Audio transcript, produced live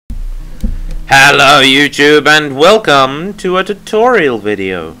Hello YouTube and welcome to a tutorial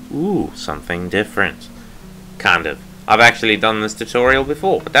video. Ooh, something different. Kind of. I've actually done this tutorial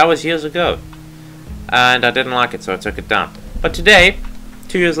before, but that was years ago. And I didn't like it, so I took it down. But today,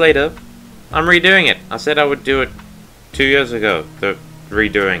 2 years later, I'm redoing it. I said I would do it 2 years ago, the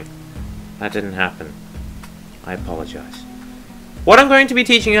redoing. That didn't happen. I apologize. What I'm going to be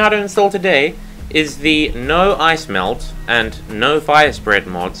teaching you how to install today is the No Ice Melt and No Fire Spread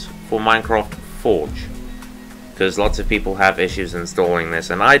mods for Minecraft Forge, because lots of people have issues installing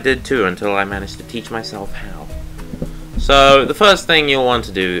this, and I did too until I managed to teach myself how. So the first thing you'll want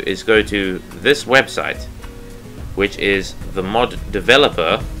to do is go to this website, which is the mod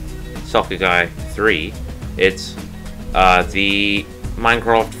developer Soccer Guy 3. It's the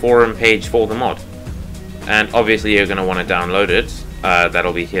Minecraft forum page for the mod, and obviously you're going to want to download it.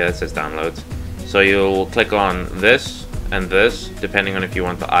 That'll be here. It says downloads, so you'll click on this and this, depending on if you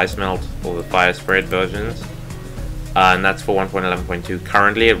want the ice melt or the fire spread versions, and that's for 1.11.2.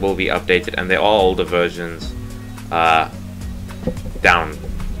 currently it will be updated, and there are older versions down.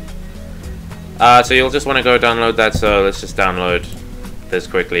 So you'll just want to go download that. So let's just download this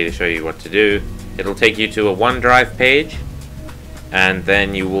quickly to show you what to do. It'll take you to a OneDrive page, and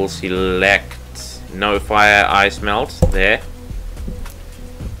then you will select No Fire Ice Melt there,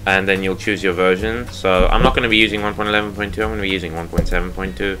 and then you'll choose your version. So I'm not going to be using 1.11.2, I'm going to be using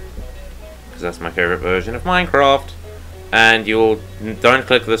 1.7.2 because that's my favorite version of Minecraft. And don't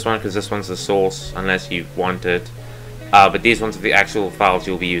click this one because this one's the source unless you want it, but these ones are the actual files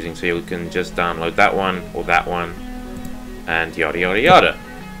you'll be using, so you can just download that one or that one and yada yada yada.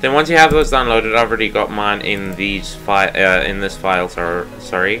 Then once you have those downloaded, I've already got mine in these this file,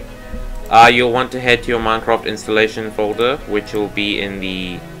 sorry. You'll want to head to your Minecraft installation folder, which will be in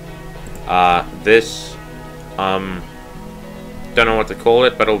the don't know what to call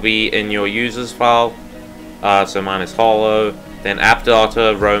it, but it'll be in your users file. So mine is hollow, then app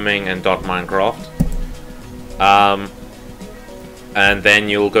data, roaming, and .minecraft. And then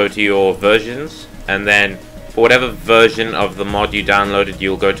you'll go to your versions, and then for whatever version of the mod you downloaded,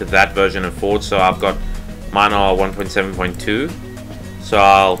 you'll go to that version of Forge. So I've got mine are 1.7.2. So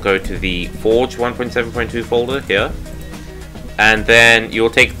I'll go to the Forge 1.7.2 folder here, and then you'll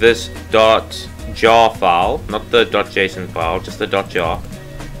take this .jar file, not the .json file, just the .jar.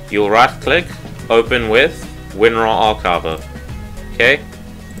 You'll right-click, open with WinRAR Archiver. Okay.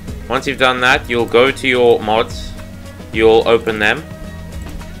 Once you've done that, you'll go to your mods, you'll open them,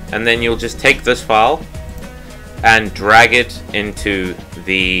 and then you'll just take this file and drag it into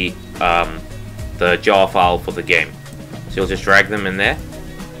the jar file for the game. So you'll just drag them in there,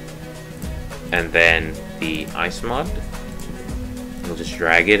 and then the ice mod, you'll just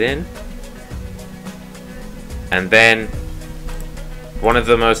drag it in, and then one of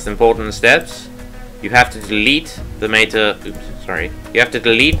the most important steps, you have to delete the meta. You have to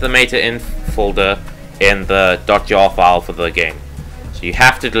delete the meta.inf folder in the .jar file for the game. So you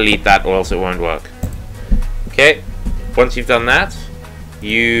have to delete that, or else it won't work. Okay. Once you've done that,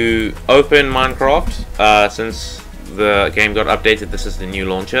 you open Minecraft. Since the game got updated, this is the new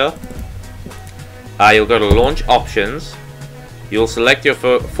launcher. You'll go to launch options, you'll select your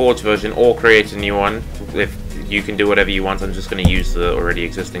Forge version or create a new one. If you can do whatever you want, I'm just going to use the already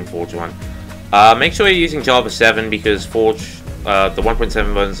existing Forge one. Make sure you're using Java 7 because Forge, the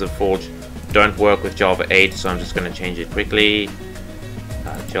 1.7 versions of Forge don't work with Java 8, so I'm just going to change it quickly.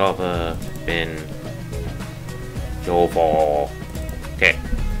 Java bin Java. Okay,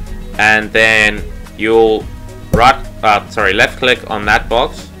 and then you'll left click on that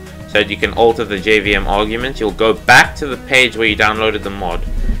box so that you can alter the JVM arguments. You'll go back to the page where you downloaded the mod,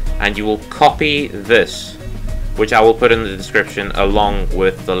 and you will copy this, which I will put in the description along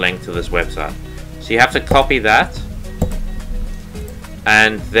with the link to this website. So you have to copy that,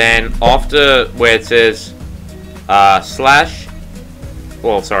 and then after where it says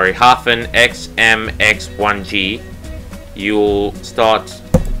 -xmx1g, you'll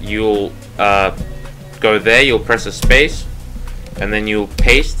go there, you'll press a space, and then you'll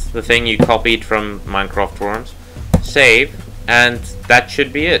paste the thing you copied from Minecraft forums, save, and that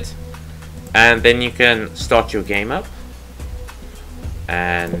should be it. And then you can start your game up,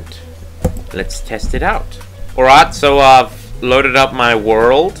 and let's test it out. Alright, so I've loaded up my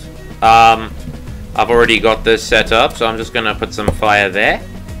world. I've already got this set up, so I'm just gonna put some fire there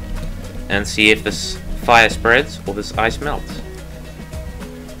and see if this fire spreads or this ice melts.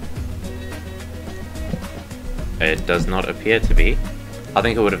 It does not appear to be. I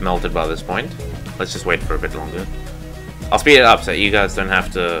think it would have melted by this point. Let's just wait for a bit longer. I'll speed it up so you guys don't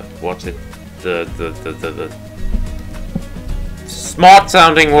have to watch it. The smart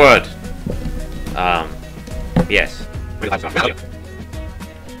sounding word. Yes.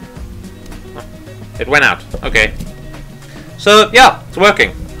 It went out. Okay. So yeah, it's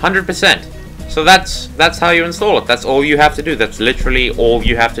working. 100%. So that's how you install it. That's all you have to do. That's literally all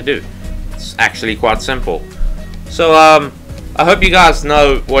you have to do. It's actually quite simple. So I hope you guys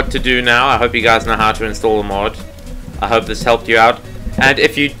know what to do now. I hope you guys know how to install a mod. I hope this helped you out. And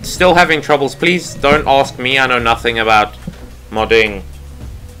if you're still having troubles, please don't ask me. I know nothing about modding.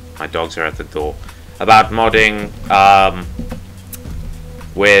 My dogs are at the door. About modding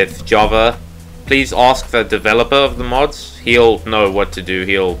with Java. Please ask the developer of the mods. He'll know what to do.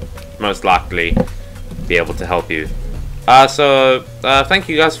 He'll most likely be able to help you. So thank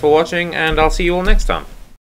you guys for watching, and I'll see you all next time.